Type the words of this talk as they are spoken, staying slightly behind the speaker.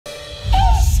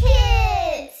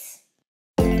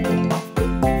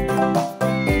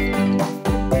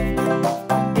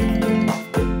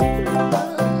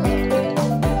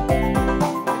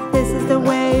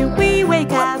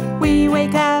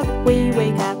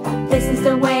is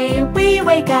the way we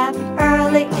wake up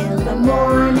early in the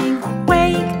morning.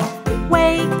 Wake,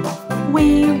 wake,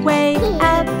 we wake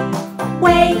up.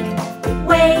 Wake,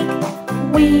 wake,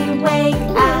 we wake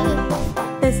up.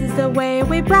 This is the way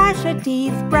we brush our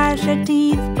teeth, brush our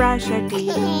teeth, brush our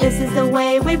teeth. This is the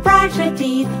way we brush our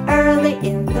teeth early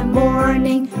in the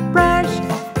morning. Brush,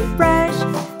 brush,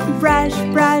 brush,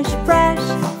 brush, brush,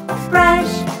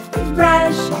 brush,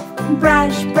 brush,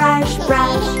 brush, brush,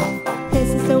 brush.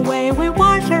 This is the way we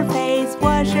wash our face,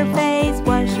 wash our face,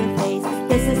 wash our face.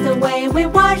 This is the way we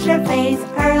wash our face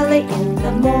early in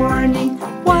the morning.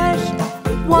 Wash,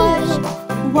 wash,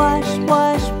 wash,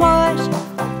 wash, wash,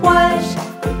 wash,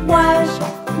 wash,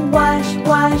 wash,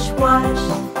 wash, wash.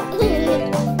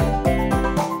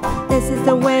 This is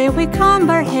the way we comb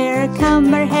our hair,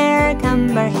 comb our hair,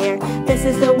 comb our hair. This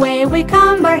is the way we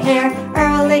comb our hair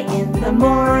early in the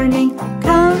morning.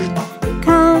 Comb,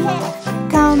 comb,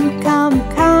 comb, comb,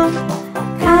 comb,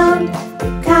 comb,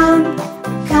 comb,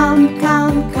 comb,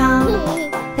 comb, comb.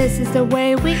 This is the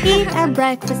way we eat our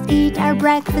breakfast, eat our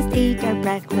breakfast, eat our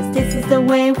breakfast. This is the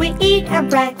way we eat our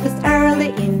breakfast early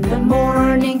in the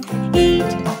morning. Eat,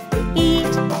 eat,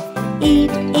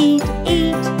 eat, eat,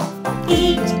 eat,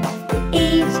 eat,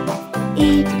 eat,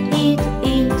 eat, eat,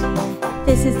 eat.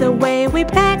 This is the way we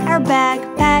pack our bag,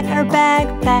 pack our bag,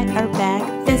 pack our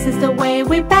bag. This is the way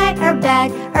we pack our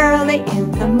bag early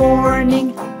in the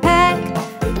morning. Pack,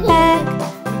 pack,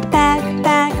 pack,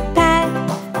 pack, pack,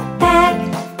 pack,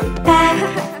 pack,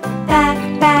 pack,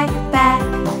 pack, pack.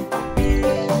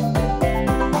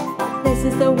 This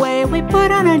is the way we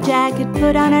put on our jacket,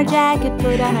 put on our jacket,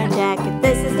 put on our jacket.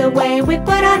 This is the way we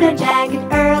put on our jacket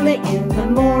early in the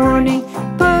morning.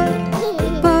 Put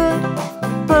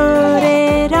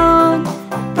it on.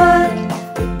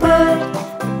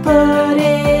 Put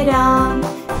it on.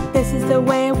 This is the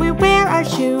way we wear our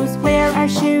shoes, wear our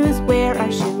shoes, wear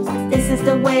our shoes. This is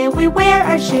the way we wear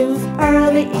our shoes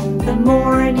early in the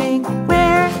morning.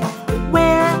 Wear,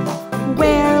 wear,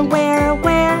 wear, wear,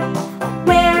 wear,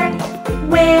 wear,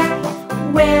 wear,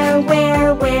 wear,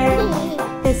 wear,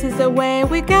 wear. This is the way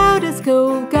we go to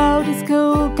school, go to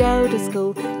school, go to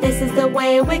school. This is the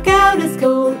way we go to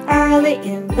school early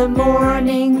in the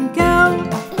morning. Go,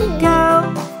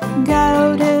 go,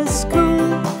 go to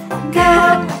school.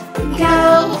 Go,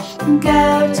 go,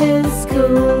 go to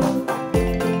school.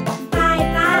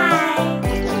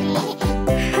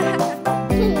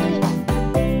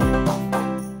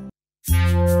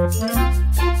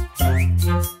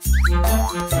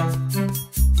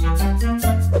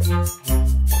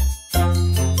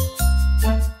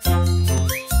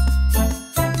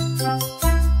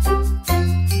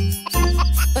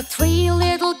 The three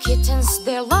little kittens,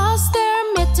 they lost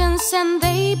their mittens and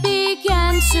they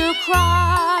began to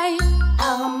cry.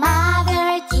 Oh,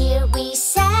 mother dear, we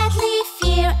sadly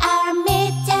fear our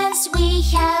mittens we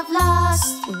have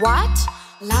lost. What?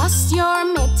 Lost your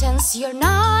mittens, you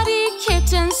naughty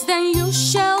kittens, then you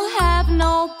shall have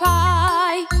no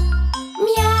pie.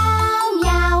 Meow,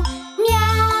 meow,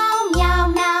 meow, meow,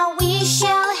 now we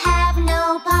shall have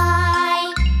no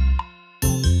pie.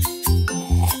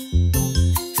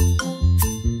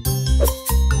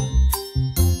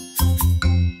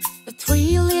 The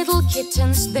three little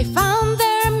kittens, they found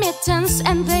their mittens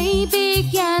and they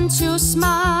began to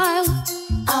smile.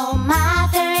 Oh,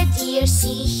 mother dear,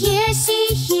 see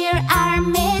here, our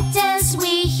mittens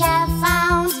we have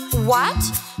found. What?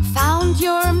 Found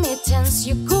your mittens,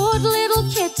 you good little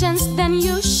kittens, then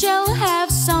you shall have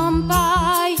some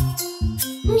pie.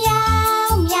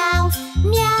 Meow, meow,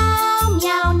 meow,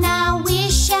 meow, now we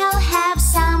shall have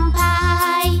some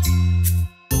pie.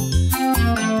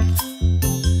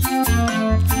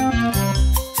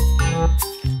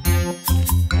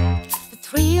 The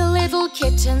three little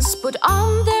kittens put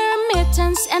on their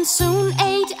mittens and soon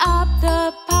ate up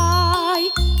the pie.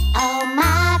 Oh,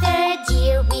 mother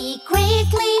dear, we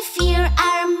greatly fear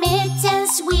our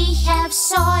mittens we have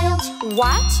soiled.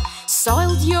 What?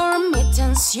 Soiled your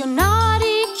mittens, you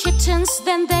naughty kittens,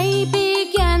 then they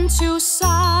began to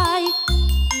sigh.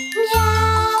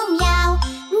 Meow, meow,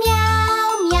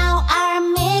 meow, meow, our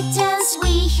mittens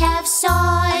we have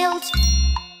soiled.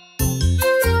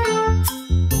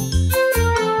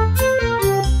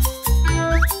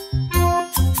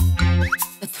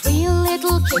 The three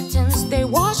little kittens, they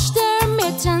washed their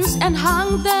mittens and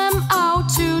hung them out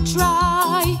to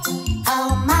dry.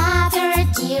 Oh, mother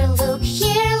dear, look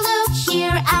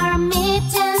here, our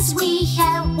mittens we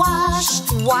have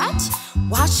washed. What?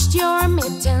 Washed your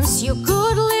mittens, you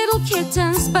good little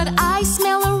kittens, but I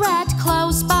smell a rat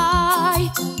close by.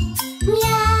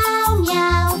 Meow,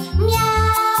 meow,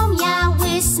 meow, meow,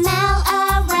 we smell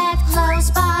a rat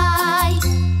close by.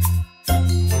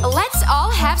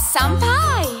 some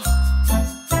pie.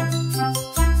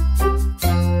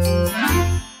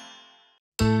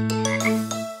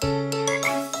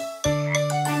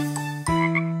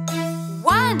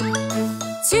 1,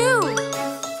 2,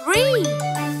 3,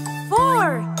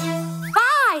 4,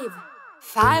 5.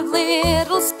 5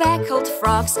 little speckled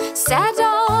frogs sat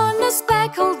on a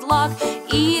speckled log,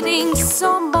 eating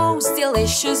some most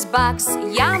delicious bugs.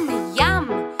 Yum, yum.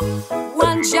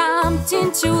 One jumped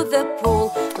into the pool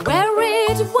where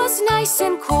it was nice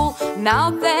and cool.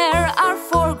 Now there are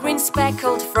 4 green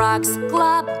speckled frogs.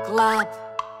 Glub, glub.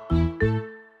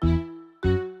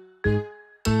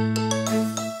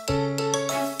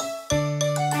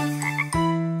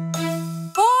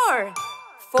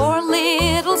 4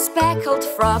 little speckled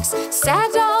frogs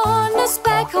sat on a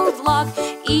speckled log,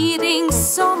 eating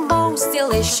some most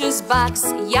delicious bugs.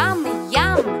 Yum,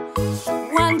 yum.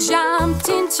 One jumped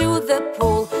into the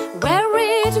pool where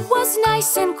it was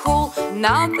nice and cool.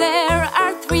 Now there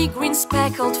are 3 green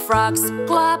speckled frogs.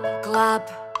 Glub, glub.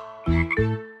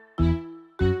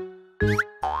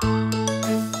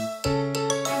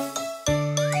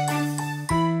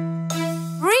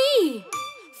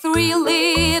 3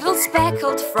 little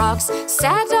speckled frogs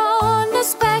sat on a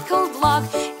speckled log,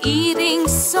 eating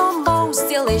some most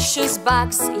delicious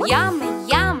bugs. Yum,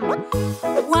 yum.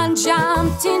 One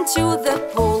jumped into the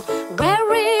pool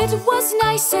where it was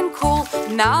nice and cool.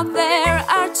 Now there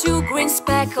are 2 green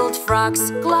speckled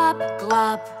frogs. Glub,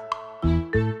 glub.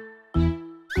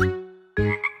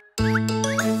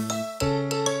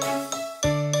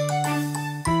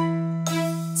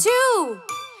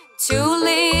 2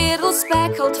 little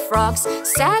speckled frogs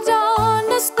sat on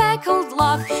a speckled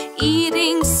log,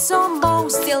 eating some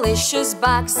most delicious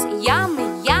bugs.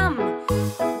 Yum, yum.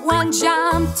 One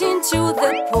jumped into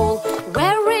the pool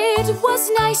where it was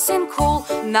nice and cool.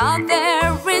 Now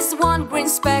there is 1 green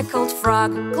speckled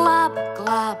frog. Glub,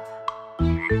 glub.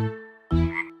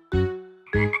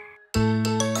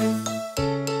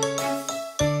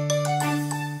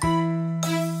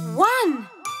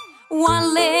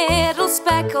 1 little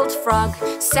speckled frog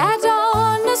sat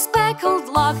on a speckled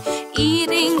log,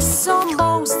 eating some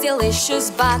most delicious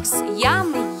bugs.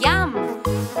 Yum, yum.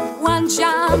 One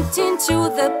jumped into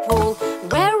the pool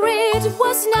where it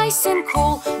was nice and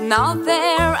cool. Now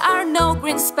there are no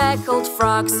green speckled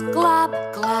frogs. Glub,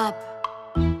 glub.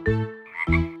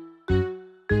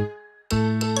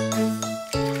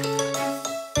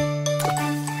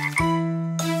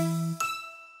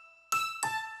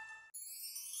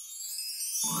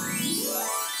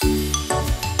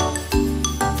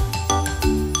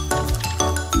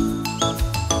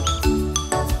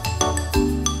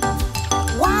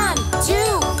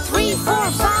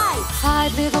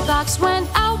 5 little ducks went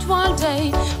out one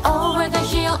day, over the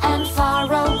hill and far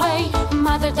away.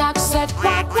 Mother duck said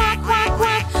quack, quack, quack,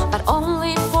 quack, but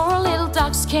only 4 little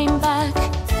ducks came back.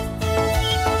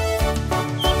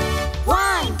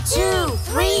 1, 2,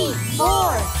 3,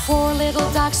 4. 4 little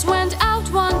ducks went out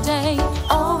one day,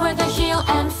 over the hill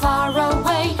and far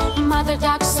away. Mother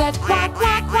duck said quack,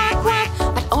 quack, quack, quack,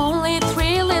 but only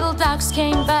 3 little ducks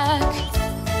came back.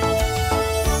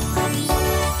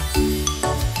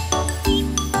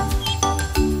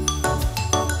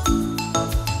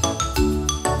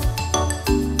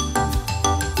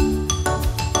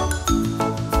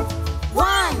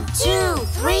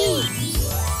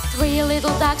 3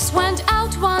 little ducks went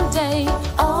out one day,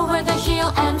 over the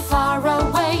hill and far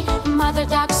away. Mother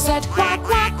duck said quack,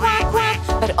 quack, quack, quack,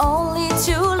 but only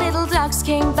 2 little ducks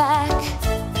came back.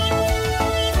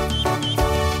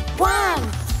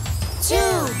 1, 2.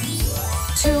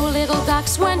 2 little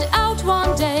ducks went out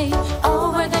one day,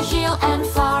 over the hill and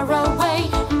far away.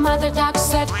 Mother duck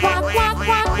said quack, quack,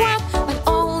 quack, quack, but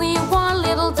only 1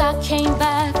 little duck came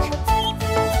back.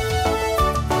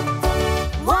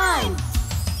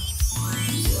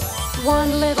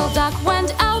 1 little duck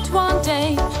went out one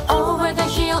day, over the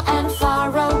hill and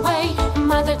far away.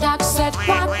 Mother duck said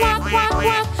quack, quack, quack,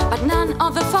 quack, but none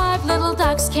of the 5 little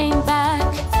ducks came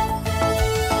back.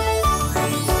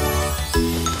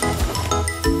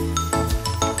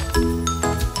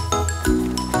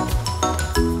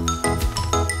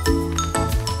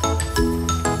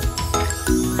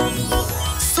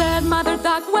 Said Mother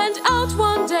duck went out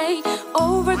one day,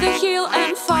 over the hill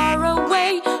and far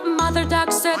away. Mother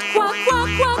duck said quack, quack,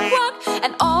 quack, quack,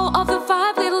 and all of the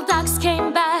 5 little ducks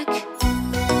came back.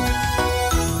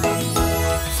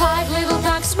 5 little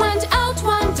ducks went out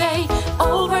one day,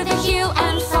 over the hill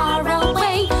and far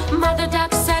away. Mother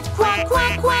duck said quack,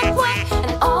 quack, quack, quack,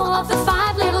 and all of the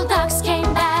 5 little ducks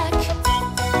came back.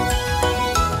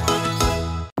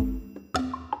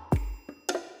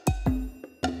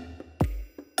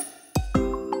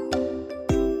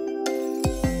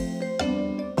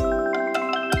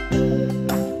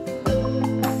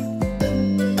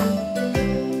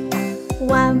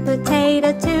 1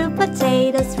 potato, 2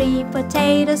 potatoes, 3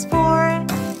 potatoes, 4,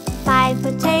 5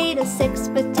 potatoes, 6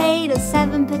 potatoes,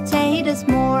 7 potatoes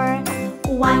more.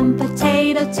 1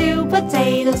 potato, 2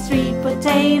 potatoes, 3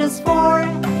 potatoes, 4,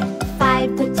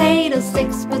 5 potatoes,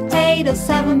 6 potatoes,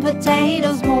 7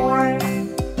 potatoes more.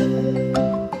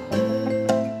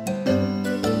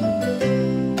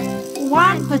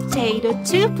 1 potato,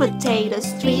 2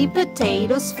 potatoes, 3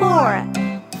 potatoes, 4,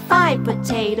 5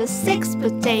 potatoes, 6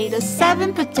 potatoes,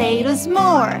 7 potatoes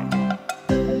more.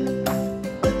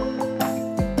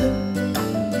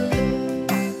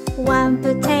 1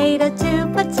 potato, 2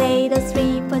 potatoes,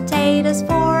 3 potatoes,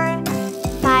 4,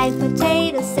 5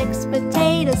 potatoes, 6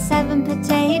 potatoes, 7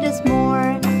 potatoes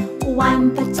more.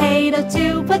 1 potato,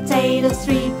 2 potatoes,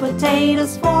 3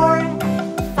 potatoes, 4,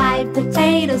 5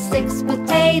 potatoes, 6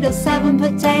 potatoes, 7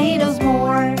 potatoes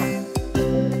more.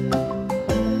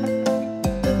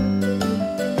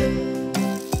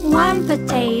 1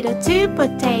 potato, 2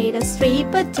 potatoes, 3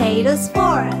 potatoes,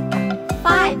 4,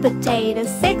 5 potatoes,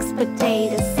 6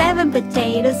 potatoes, 7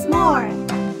 potatoes more.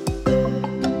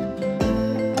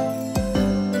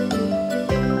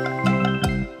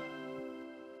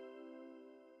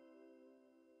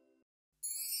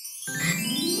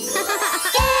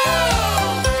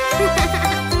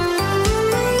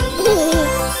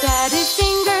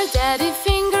 'Daddy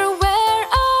finger, where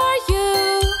are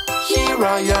you?' 'Here I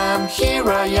am,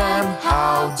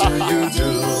 how do you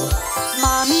do?'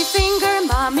 'Mommy finger,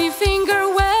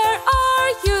 where are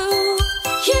you?'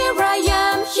 'Here I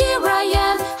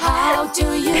am, how do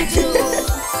you do?'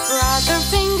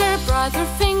 'Brother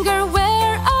finger,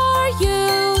 where are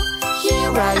you?'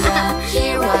 'Here I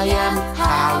am,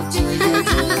 how do you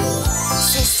do?'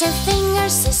 Sister finger,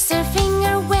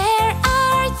 where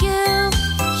are you?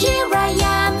 'Here I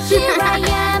am,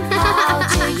 how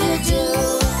do you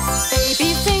do?' Baby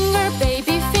finger,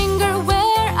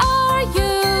 where are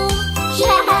you?'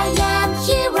 'Here I am,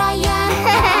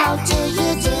 how do you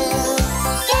do?'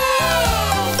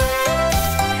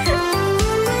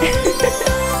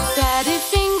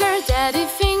 Daddy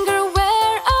finger,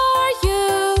 where are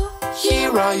you?'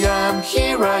 'Here I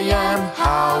am,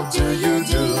 how do you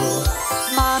do?'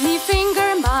 Mommy finger,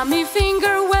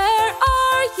 where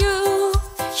are you?'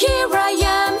 'Here I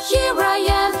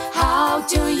am, how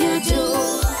do you do?'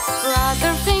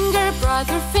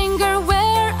 Brother finger,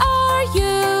 where are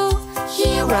you?'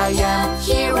 'Here I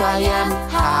am,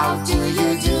 how do you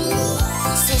do?'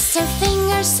 Sister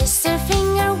finger,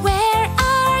 where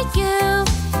are you?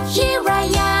 'Here I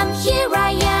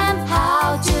am, how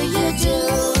do you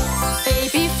do?'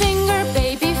 Baby finger,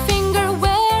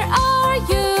 where are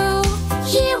you?'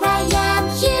 'Here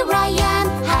I am,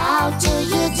 how do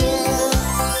you do?'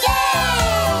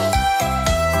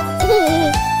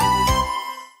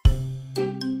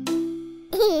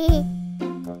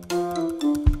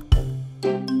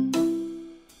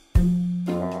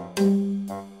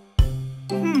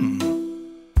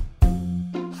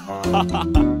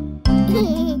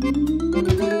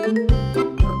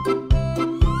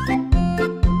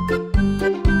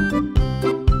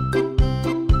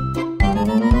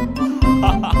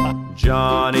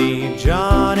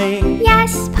 Johnny,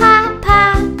 Yes,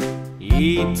 Papa.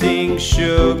 eating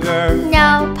sugar,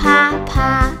 No,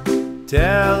 Papa.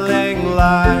 telling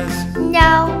lies.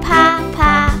 No,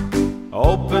 Papa.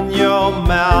 Open your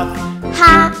mouth,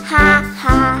 Ha, ha,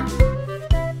 ha.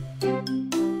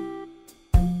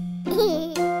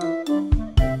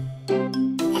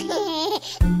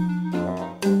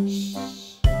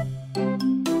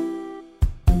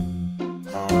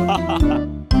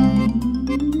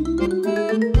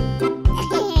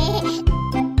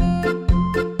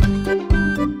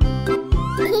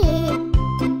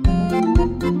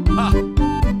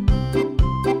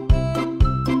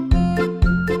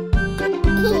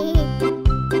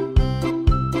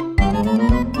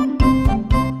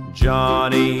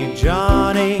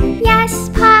 Johnny, Yes,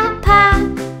 Papa.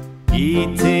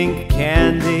 eating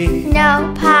candy,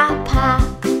 No, Papa.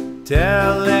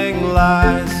 telling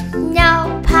lies.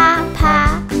 No,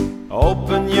 Papa.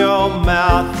 Open your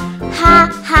mouth, Ha,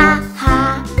 ha, ha.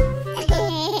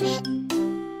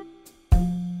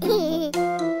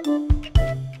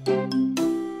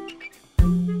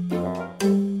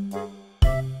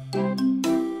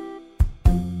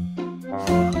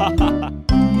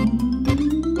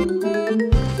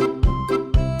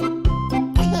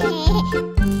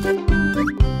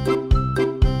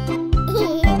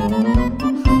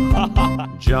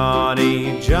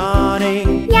 Johnny,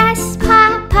 Yes,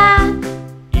 Papa.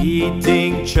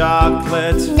 eating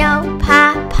chocolate, No,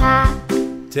 Papa.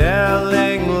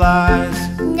 telling lies.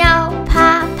 No,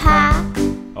 Papa.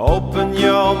 Open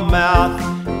your mouth,